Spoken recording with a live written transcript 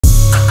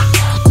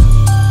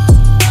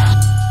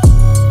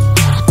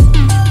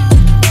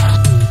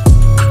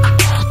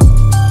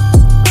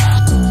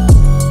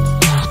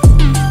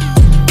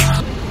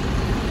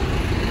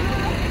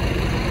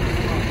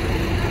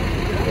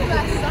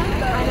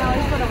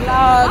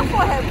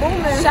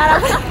vlog.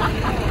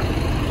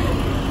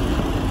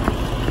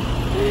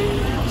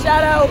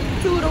 Shout out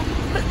to the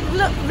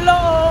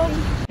vlog.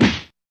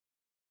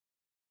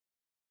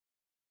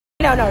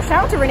 No,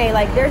 shout out to Renee.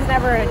 Like, there's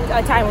never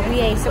a time when we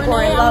ain't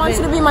supporting. I want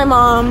you to be my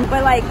mom.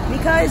 But like,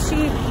 because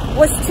she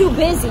was too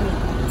busy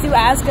to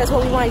ask us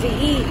what we wanted to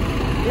eat,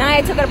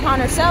 Naiya took it upon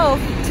herself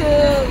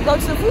to go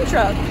to the food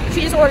truck.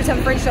 She just ordered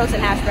some French toast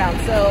and hash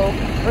browns. So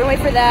we're gonna wait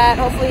for that.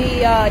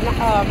 Hopefully,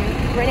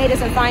 Renee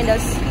doesn't find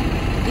us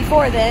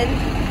before then.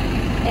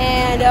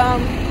 And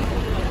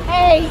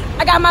hey,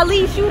 I got my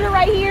lead shooter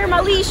right here.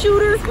 My lead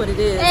shooter. That's what it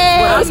is.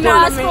 Hey,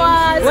 squad.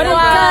 What is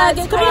that?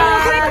 Come here.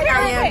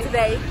 I am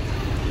today.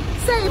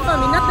 Say it for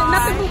me.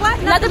 Nothing but what?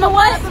 Nothing but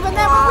what? Nothing but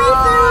never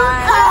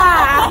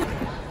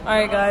All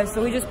right, guys.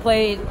 So we just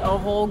played a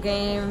whole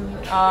game.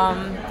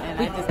 And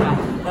I just got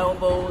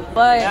elbowed.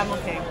 But I'm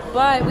okay.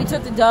 But we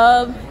took the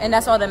dub, and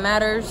that's all that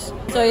matters.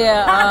 So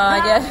yeah, I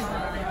guess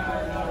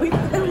we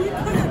took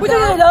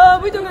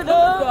a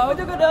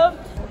dub.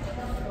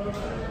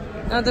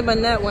 Nothing but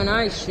net when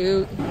I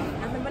shoot.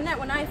 Nothing but net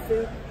when I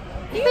shoot.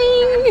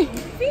 Feet.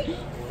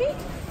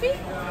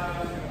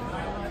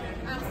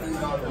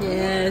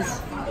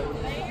 Yes.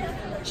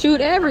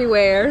 Shoot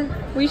everywhere.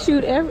 We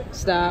shoot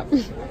Stop.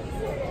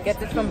 Get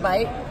this from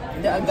Bite.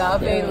 The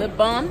agave lip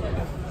balm.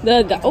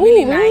 Oh,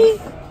 really nice.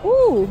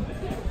 Ooh,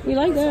 we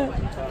like that.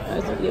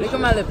 Look at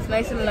my lips,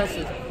 nice and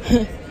luscious.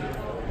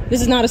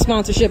 This is not a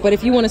sponsorship, but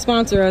if you want to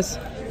sponsor us,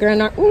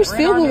 ooh, it's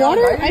filled with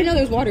water. I didn't know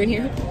there was water in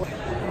here.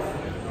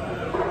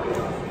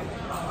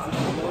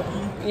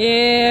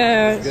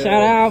 Yeah,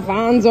 shout out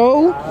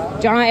Alphonso,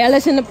 John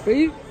Ellis in the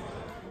free.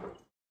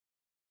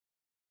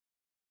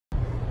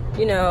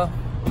 You know,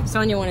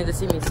 Sonia wanted to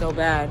see me so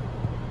bad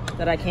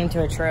that I came to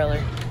her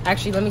trailer.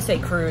 Actually, let me say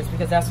cruise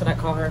because that's what I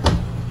call her.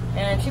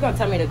 And she's gonna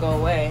tell me to go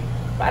away.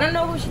 But I don't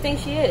know who she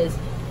thinks she is.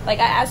 Like,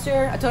 I asked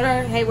her, I told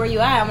her, hey, where you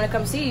at? I'm gonna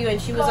come see you.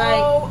 And she was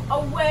like,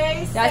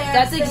 away,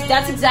 that's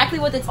exactly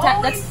what the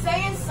text,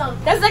 saying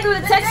something. That's exactly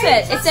what the text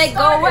said. It said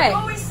go away.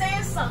 Always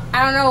saying something.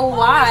 I don't know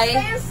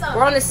why.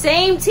 We're on the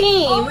same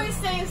team. Always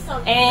saying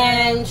something.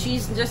 And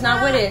she's just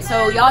not with it.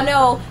 So y'all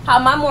know how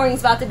my morning's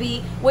about to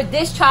be with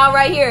this child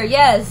right here.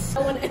 Yes.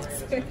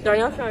 Darn,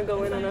 y'all trying to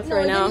go in on us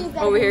right now.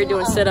 Over here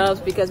doing sit-ups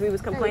because we was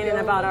complaining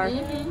about our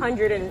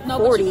 140. No,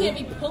 but you can't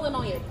be pulling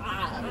on your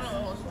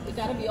abs. It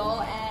gotta be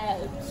all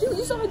abs.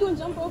 You saw her doing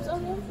jump ropes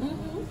out there?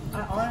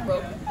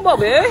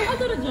 Bobby. I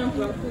did a jump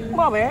rope.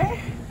 Bobby.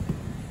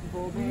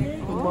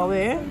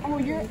 Oh,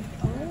 you're...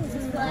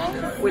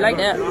 We like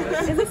that.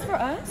 Is this for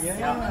us? Yeah.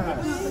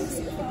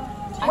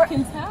 I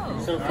can tell.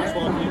 So first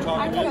of all, can you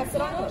talk to me?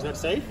 Is that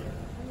safe?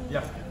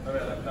 Yeah.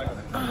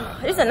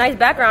 This is a nice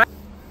background.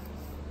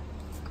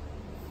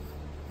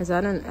 Is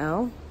that an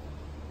L?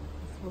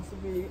 It's supposed to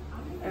be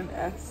an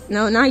S.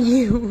 No, not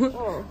you.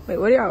 Oh. Wait,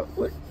 what are y'all?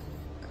 What?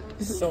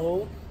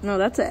 So? No,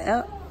 that's a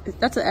L.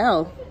 That's a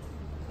L.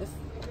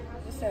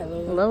 What's that,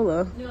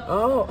 Lola?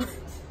 Oh.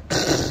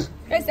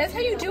 Guys, that's how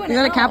you do it. Is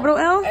that a capital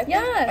L?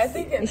 Yes. I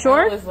think you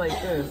sure? L is like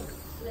this.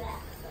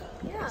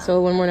 Yeah.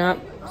 So when we're not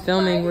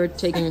filming, we're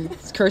taking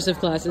cursive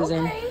classes,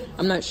 and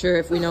I'm not sure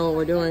if we know what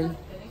we're doing,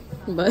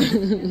 but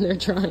they're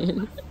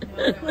trying.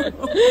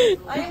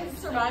 I am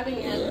surviving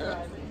and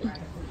thriving.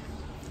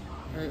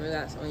 Remember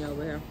that Sonia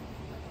over here.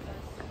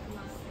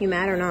 You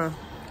mad or not?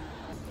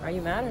 Are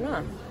you mad or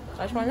not?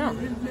 I just want to know.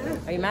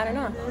 Are you mad or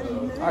not?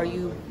 Are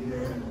you?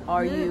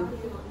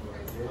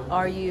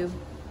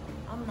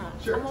 I'm not.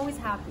 Sure. I'm always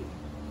happy.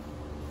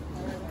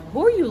 Who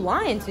are you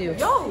lying to?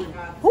 Yo!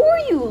 Who are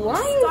you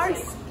lying to?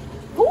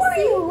 Who are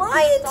you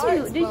lying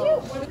to? Did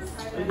you?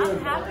 I'm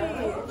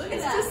happy.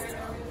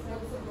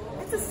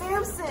 It's a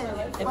Samson.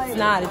 It's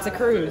not. It's a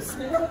cruise.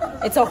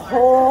 It's a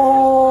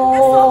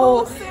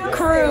whole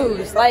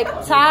cruise. Like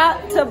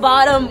top to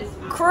bottom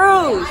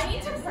cruise. I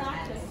need to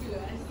practice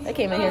doing. They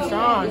came in here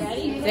strong.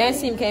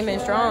 Dance team came in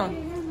strong.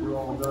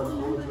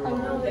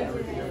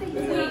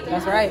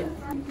 That's right.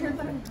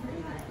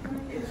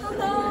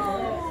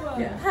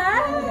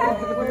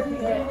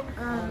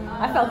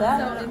 I felt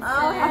that. I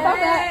felt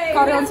that.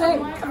 Caught it on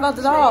tape. I felt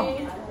it all.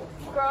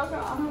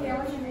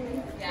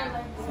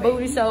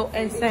 Booty so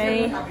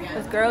insane.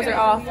 Those girls are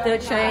off the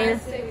chain.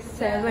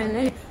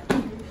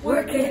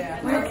 Work it,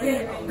 work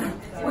it,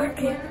 work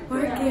it,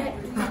 work it,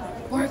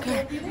 work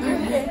it,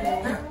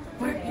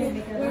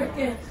 work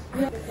it.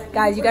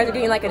 Guys, you guys are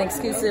getting like an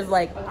exclusive,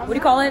 like, what do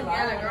you call it?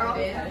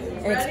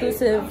 An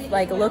exclusive,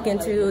 like, look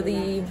into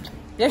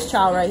this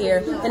child right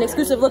here. An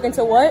exclusive look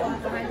into what?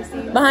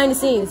 Behind the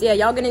scenes. Yeah,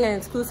 y'all getting an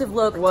exclusive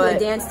look to the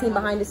dance team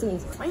behind the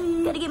scenes.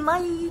 Gotta get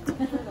money.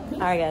 All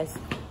right, guys.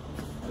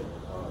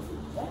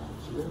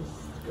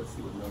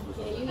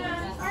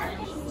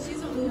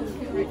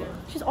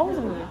 She's always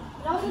a movie.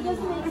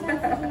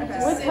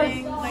 What's her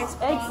eggs?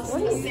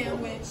 What is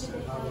sandwich?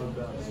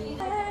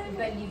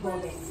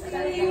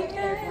 There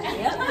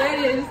it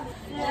is.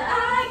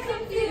 I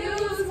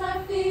confuse my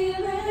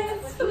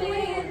feelings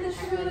with the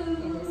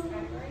truth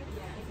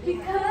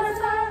because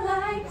I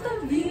like the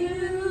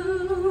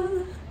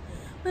view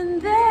when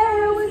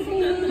there was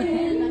in.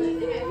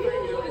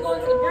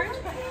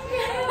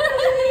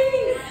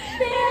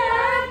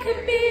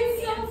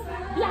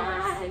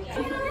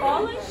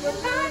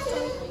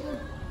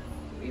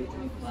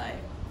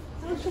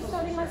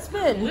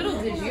 good.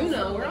 Little did you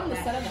know, we're on the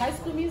set of High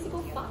School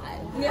Musical 5.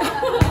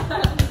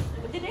 Yeah.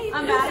 Did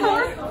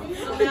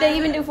they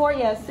even do 4?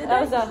 Yes.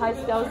 That was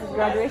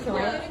graduation,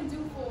 right?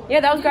 Yeah,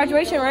 that was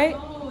graduation, right?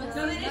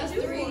 No, they did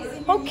do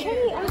 3.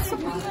 Okay, I'm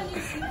sorry.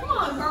 Come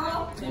on,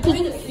 girl. Did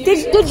you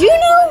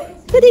know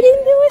that they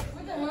didn't do it?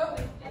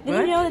 Did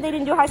you know that they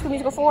didn't do High School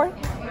Musical 4?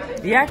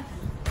 Yeah.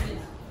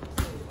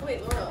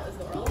 Wait, Laurel, is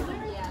Laurel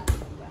there? Yeah.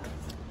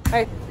 All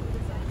right.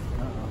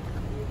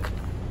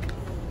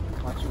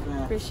 Watch your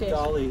back. Appreciate it.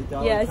 Dolly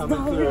Yes,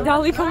 coming through.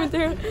 Dolly coming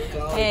through.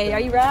 Hey, are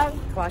you rap?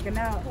 Clocking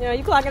out. You know,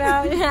 you clocking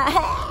out?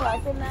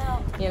 Clocking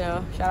out. You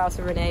know, shout out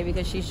to Renee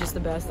because she's just the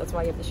best. That's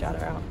why you have to shout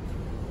her out.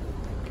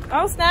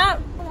 Oh, snap.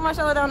 Look at my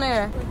shoulder down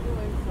there.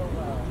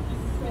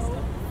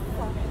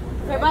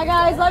 Okay, bye,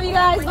 guys. Love you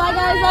guys. Bye,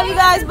 guys. Love you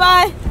guys.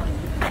 Bye.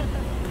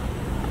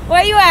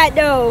 Where you at,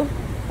 though?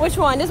 Which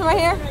one? This one right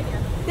here?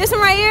 This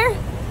one right here?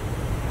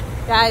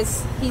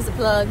 Guys, he's the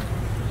plug.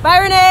 Bye,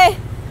 Renee.